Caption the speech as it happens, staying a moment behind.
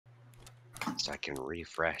so I can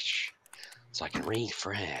refresh. So I can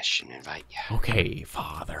refresh and invite you. Okay,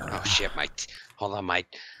 father. Oh shit, hold on, my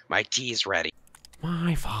tea's ready.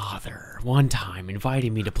 My father, one time,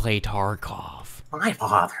 invited me to play Tarkov. My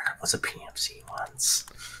father was a PMC once.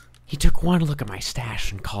 He took one look at my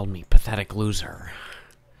stash and called me pathetic loser.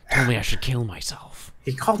 Told me I should kill myself.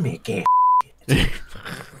 He called me a gay.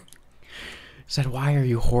 Said, why are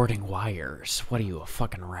you hoarding wires? What are you, a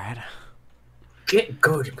fucking rat? Get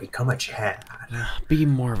good and become a Chad. Be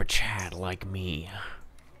more of a Chad like me.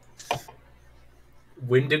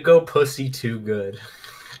 Wendigo Bussy too good.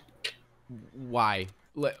 Why?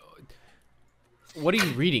 What are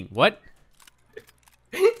you reading? What?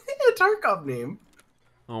 A Tarkov name.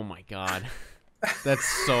 Oh my god. That's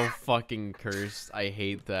so fucking cursed. I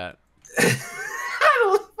hate that. I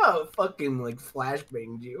don't know how it fucking like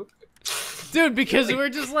flashbanged you. Dude, because we're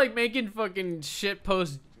just like making fucking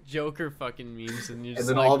shitpost Joker fucking memes and you're just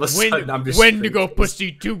then like, all of a sudden I'm just Wendigo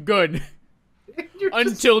Bussy too good.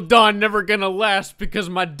 Until dawn never gonna last because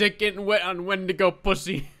my dick getting wet on Wendigo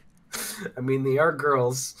Bussy. I mean, they are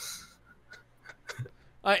girls.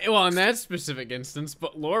 Well, in that specific instance,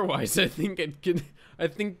 but lore-wise, I think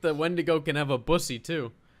the Wendigo can have a bussy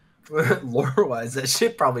too. Lore-wise, that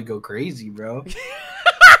shit probably go crazy, bro.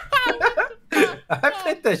 I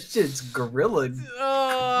bet that shit's gorilla.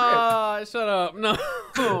 Shut up! No.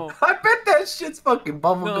 I bet that shit's fucking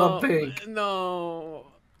bubblegum pink. No.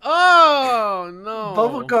 Oh no.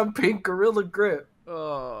 Bubblegum pink gorilla grip.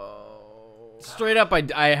 Oh. Straight up,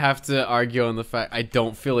 I have to argue on the fact I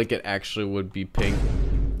don't feel like it actually would be pink.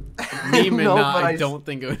 Meme No, and but I don't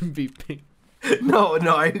think it would be pink. No,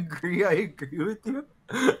 I agree with you.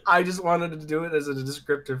 I just wanted to do it as a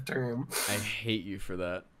descriptive term. I hate you for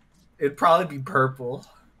that. It'd probably be purple.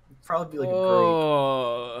 It'd probably be like a grape.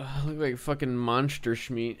 Oh, look like fucking monster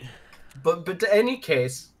schmeat. But to any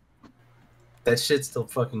case, that shit's still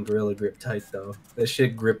fucking gorilla grip tight though. That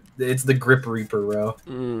shit grip. It's the grip reaper, bro.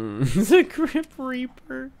 The grip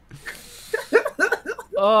reaper.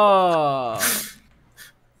 Oh.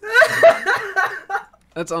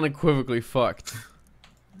 That's unequivocally fucked.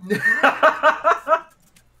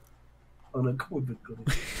 Unequivocally.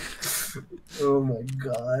 Oh my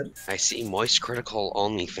god. I see Moist Critical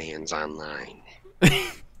OnlyFans online.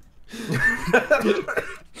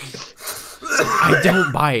 I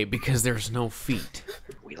don't buy it because there's no feet.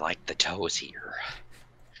 We like the toes here.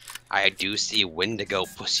 I do see Wendigo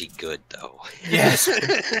Bussy good though. Yes.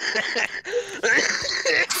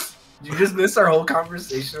 Did you just miss our whole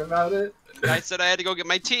conversation about it? I said I had to go get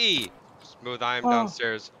my tea. Smooth, I am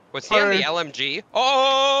downstairs. Was he on the LMG?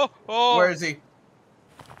 Oh! Where is he?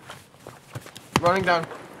 Running down.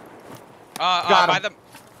 By him. the.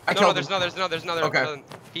 I No, killed there's him. another. Okay.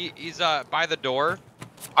 He's by the door.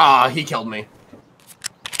 He killed me.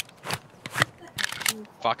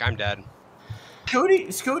 Fuck, I'm dead.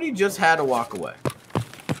 Scooty just had to walk away.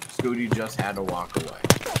 Scooty just had to walk away.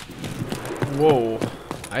 Whoa.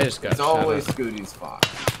 I just got It's shot always at. Scooty's fault.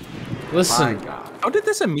 Listen. My God. How did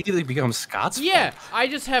this immediately become Scott's Yeah, fault? I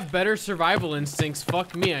just have better survival instincts.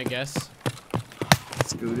 Fuck me, I guess.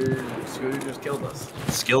 Scooter just killed us.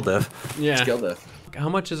 Skill diff. Yeah. Killed us. How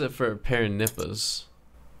much is it for a pair of Nippas?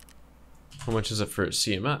 How much is it for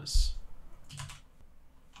CMS?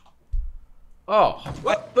 Oh.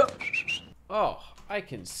 What? Oh, I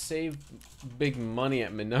can save big money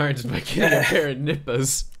at Menards by getting a pair of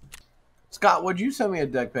Nippas. Scott, would you send me a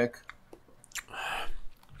dick pic?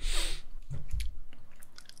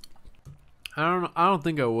 I don't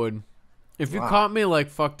think I would. If you Wow. caught me like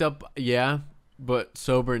fucked up, yeah, but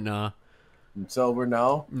sober, nah. Sober,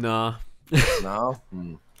 no? Nah. No?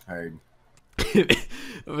 Heard.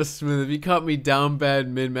 Smooth. If you caught me down bad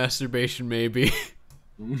mid masturbation, maybe.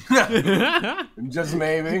 Just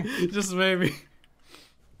maybe. Just maybe.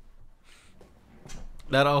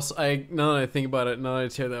 That also, now that I think about it, now that I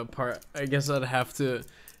tear that apart, I guess I'd have to,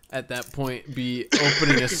 at that point, be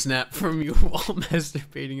opening a snap from you while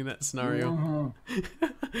masturbating in that scenario.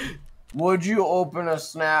 Would you open a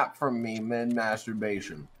snap from me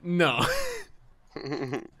mid-masturbation? No.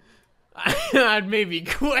 I'd maybe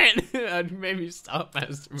quit. I'd maybe stop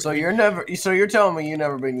masturbating. So you're telling me you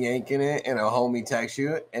never been yanking it and a homie texts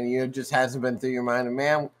you and it just hasn't been through your mind, and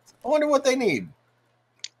man, I wonder what they need.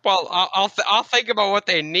 Well, I'll think about what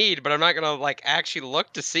they need, but I'm not gonna like actually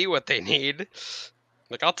look to see what they need.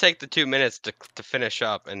 Like I'll take the 2 minutes to finish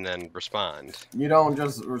up and then respond. You don't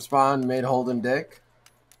just respond mid holding dick?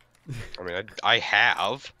 I mean, I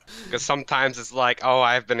have, because sometimes it's like, oh,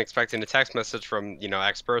 I've been expecting a text message from, you know,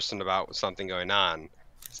 X person about something going on.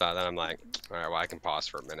 So then I'm like, all right, well, I can pause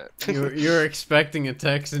for a minute. You're expecting a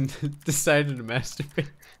text and decided to masturbate.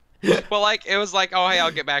 Well, like it was like, oh hey,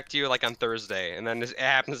 I'll get back to you like on Thursday, and then it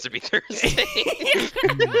happens to be Thursday.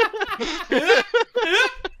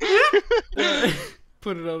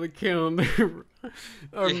 Put it on the calendar.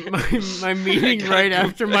 Or my meeting right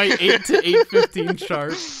after my 8 to 8:15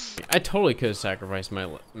 sharp. I totally could have sacrificed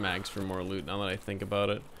my mags for more loot now that I think about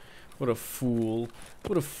it. What a fool.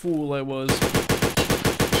 What a fool I was.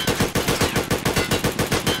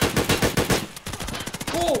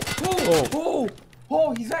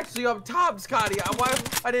 Oh, he's actually up top, Scotty.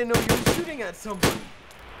 I didn't know you were shooting at somebody.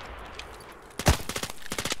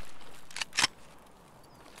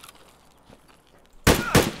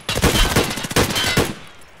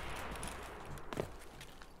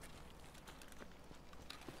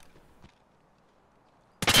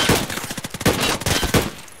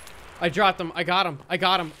 I dropped him. I got him. I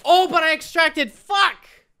got him. Oh, but I extracted. Fuck!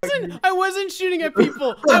 I wasn't shooting at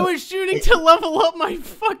people. I was shooting to level up my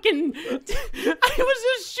fucking... I was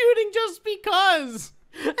just shooting just because.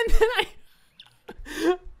 And then I...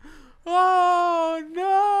 Oh,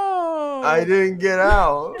 no. I didn't get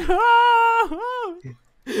out. Oh,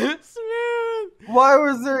 Smooth. Why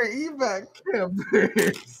was there evac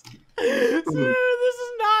campers? Smooth, this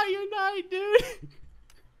is not your night, dude.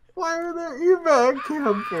 Why were there evac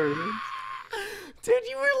campers? Dude,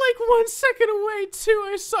 you were like 1 second away too.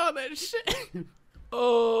 I saw that shit.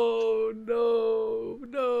 Oh no,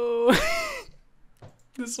 no.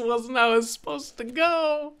 This wasn't how it was supposed to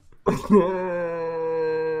go.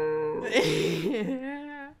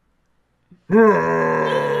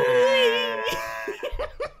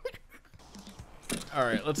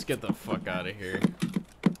 Alright, let's get the fuck out of here.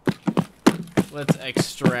 Let's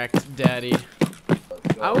extract daddy.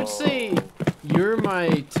 I would say you're my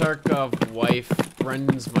Tarkov wife,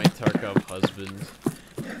 Brendan's my Tarkov husband.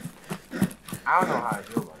 I don't know how I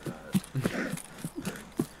feel about that.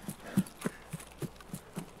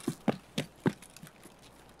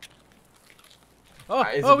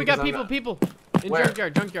 Oh, we got people in Where?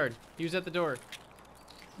 junkyard. He was at the door.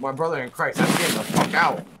 My brother in Christ, I'm getting the fuck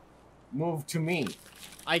out. Move to me.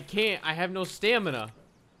 I can't. I have no stamina.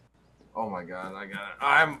 Oh my god, I got it.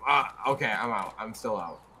 I'm okay. I'm out. I'm still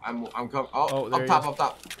out. I'm coming. Oh, there up top, up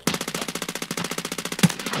top.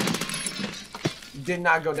 Did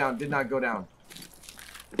not go down. Did not go down.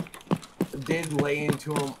 Did lay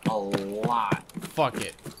into him a lot. Fuck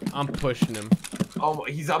it. I'm pushing him. Oh,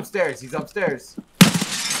 he's upstairs. He's upstairs.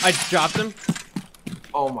 I dropped him.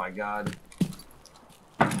 Oh my god.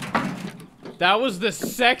 That was the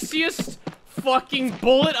sexiest fucking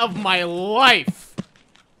bullet of my life.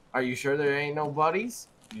 Are you sure there ain't no buddies?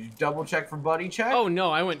 Did you double check for buddy check? Oh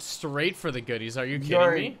no, I went straight for the goodies. Are you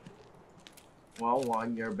kidding me? Well,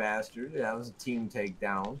 one, you're a bastard. That was a team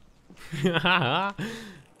takedown.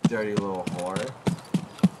 Dirty little whore.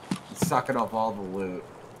 Sucking up all the loot.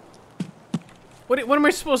 What am I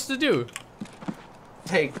supposed to do?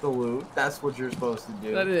 Take the loot. That's what you're supposed to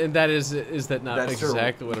do. Is that not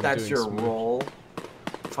exactly what I'm doing? That's your role.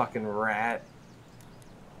 Fucking rat.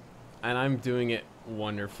 And I'm doing it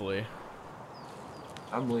wonderfully.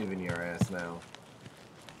 I'm leaving your ass now.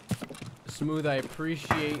 Smooth, I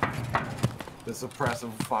appreciate the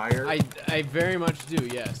suppressive fire. I very much do,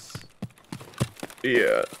 yes.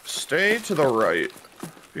 Yeah, stay to the right,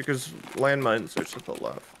 because landmines are to the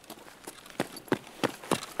left.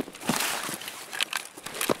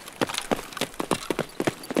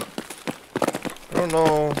 I don't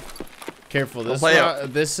know. Careful,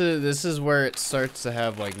 this is where it starts to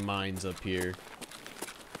have like mines up here.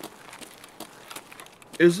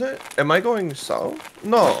 Is it? Am I going south?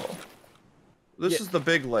 No. This is the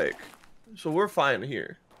big lake. So we're fine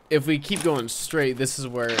here. If we keep going straight, this is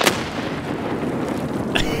where...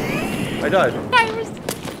 I died.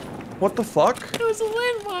 What the fuck? It was a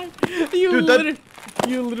landmine.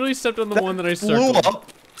 You literally stepped on the one that I circled. Blew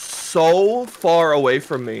up so far away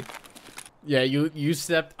from me. Yeah, you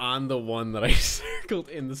stepped on the one that I circled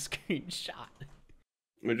in the screenshot.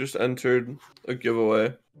 We just entered a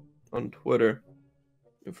giveaway on Twitter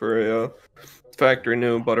for a factory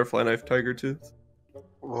new butterfly knife tiger tooth.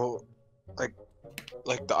 Well,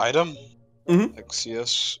 like the item? Mm-hmm. Like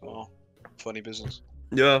CS? Oh, funny business.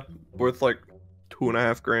 Yeah, worth like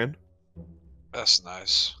 $2.5 grand. That's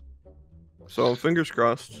nice. So fingers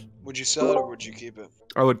crossed. Would you sell it or would you keep it?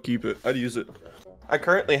 I would keep it. I'd use it. I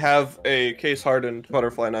currently have a case hardened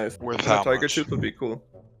butterfly knife. Worth how tiger much? tooth would be cool.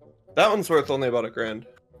 That one's worth only about $1 grand.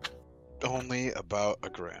 Only about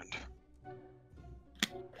 $1 grand.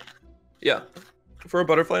 Yeah. For a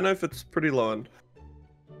butterfly knife, it's pretty low end.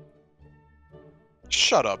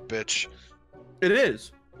 Shut up, bitch. It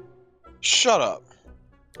is. Shut up.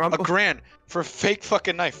 I'm $1 grand for a fake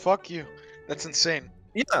fucking knife. Fuck you. That's insane.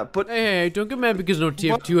 Yeah, but Hey, don't get mad because no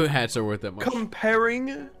TF2 hats are worth that much.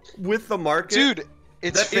 comparing with the market, Dude,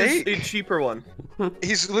 it's that is fake. a cheaper one.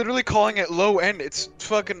 He's literally calling it low end. It's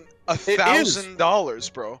fucking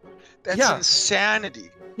 $1,000, bro. That's Yeah. insanity.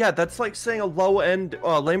 Yeah, that's like saying a low-end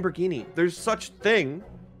Lamborghini. There's such thing.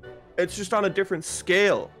 It's just on a different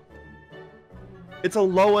scale. It's a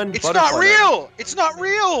low-end. It's not real. It's not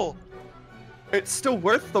real. It's still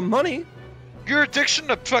worth the money. Your addiction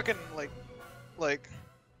to fucking like,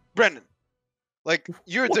 Brendan. Like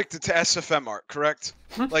you're addicted to SFM art, correct?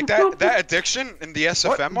 Like that addiction in the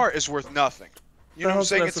SFM art is worth nothing. You know what I'm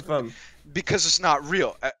saying? It's SFM? because it's not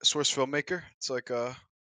real. Source filmmaker. It's like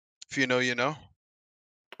if you know, you know.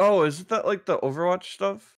 Oh, is that like the Overwatch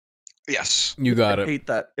stuff? Yes. You got I it. hate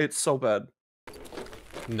that. It's so bad.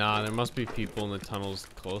 Nah, there must be people in the tunnels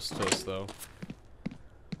close to us, though.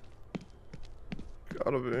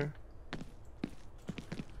 Gotta be.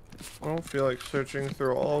 I don't feel like searching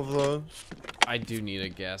through all of those. I do need a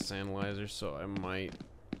gas analyzer, so I might...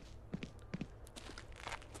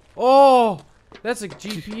 Oh! That's a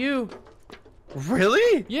GPU!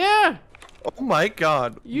 Really? Yeah! Oh my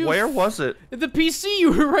god. You Where was it? The PC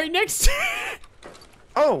you were right next to.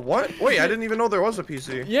 Oh, what? Wait, I didn't even know there was a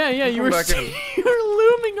PC. Yeah, you Come were back in. you were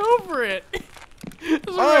looming over it. It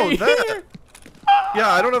was Oh, right that. here. Yeah,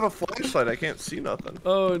 I don't have a flashlight. I can't see nothing.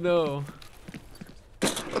 Oh no.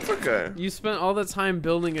 That's okay. You spent all the time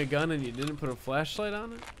building a gun and you didn't put a flashlight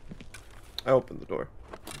on it? I opened the door.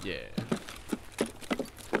 Yeah.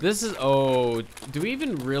 This is... Oh, do we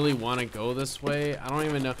even really want to go this way? I don't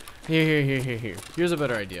even know. Here. Here's a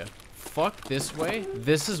better idea. Fuck this way.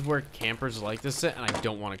 This is where campers like to sit, and I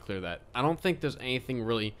don't want to clear that. I don't think there's anything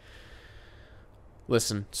really...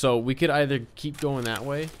 Listen, so we could either keep going that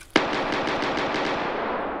way.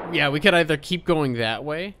 Yeah, we could either keep going that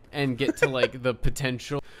way and get to, like, the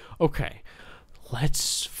potential... Okay,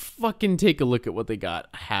 let's fucking take a look at what they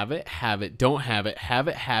got. Have it, don't have it, have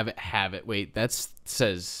it. Wait, that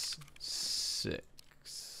says 6.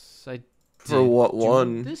 For what do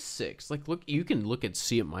one? This 6. Like, look, you can look and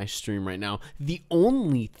see at my stream right now. The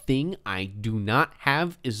only thing I do not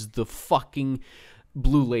have is the fucking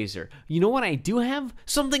blue laser. You know what I do have?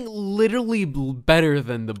 Something literally better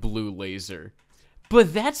than the blue laser.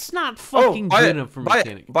 But that's not fucking good enough for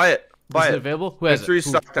mechanic. Buy it. Is it available? Who has It's it?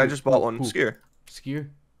 restocked. I just bought one. Who? Skier. Skier?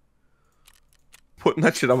 Putting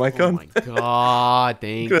that shit on my Oh gun. my god,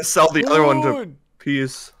 I'm gonna sell the other one to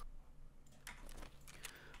Peace.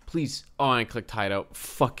 Please. Oh, I clicked hideout.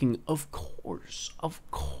 Fucking of course,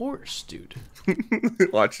 dude.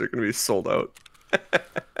 Watch, they're gonna be sold out.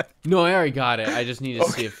 No, I already got it. I just need to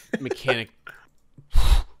see if mechanic.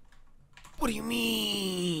 What do you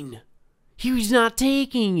mean? He was not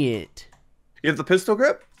taking it. You have the pistol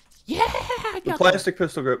grip? Yeah, I The got plastic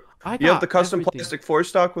pistol grip. I You have got the custom everything. plastic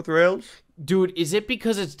 4-stock with rails? Dude, is it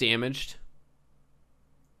because it's damaged?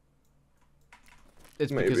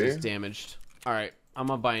 It's because Maybe. it's damaged. All right, I'm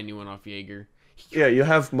gonna buy a new one off Jaeger. Yeah, you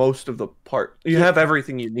have most of the part. You have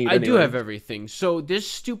everything you need. I do anyway. have everything. So this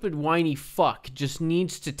stupid whiny fuck just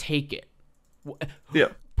needs to take it. Yeah.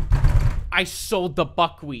 I sold the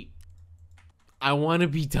buckwheat. I want to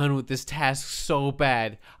be done with this task so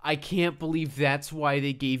bad. I can't believe that's why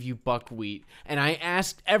they gave you buckwheat. And I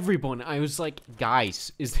asked everyone. I was like,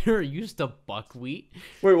 guys, is there a use to buckwheat?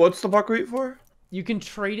 Wait, what's the buckwheat for? You can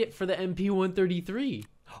trade it for the MP133.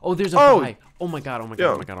 Oh, there's a buy. Oh my god,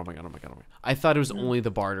 Yeah. I thought it was only the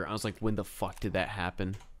barter. I was like, when the fuck did that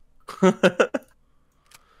happen?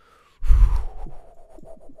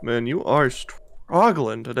 Man, you are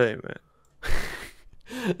struggling today, man.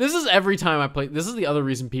 This is every time I play. This is the other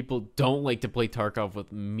reason people don't like to play Tarkov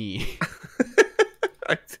with me.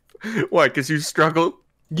 Why? Because you struggle?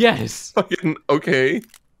 Yes. Fucking okay.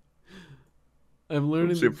 I'm learning.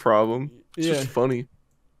 What's your problem? It's Yeah. just funny.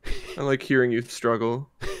 I like hearing you struggle.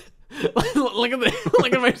 Look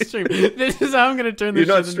at my stream. This is how I'm gonna turn this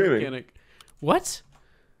You're not shit into streaming. mechanic. What?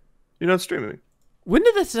 You're not streaming. When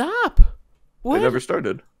did that stop? What? It never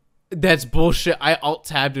started. That's bullshit. I alt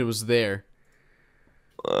tabbed and it was there.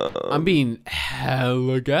 I'm being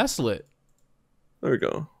hella gaslit. There we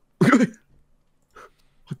go.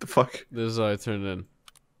 What the fuck? This is how I turned it in.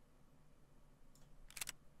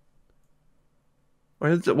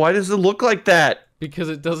 Why does it look like that? Because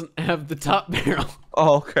it doesn't have the top barrel.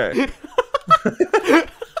 Oh, okay.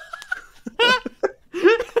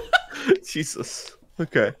 Jesus.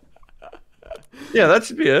 Okay. Yeah, that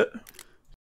should be it.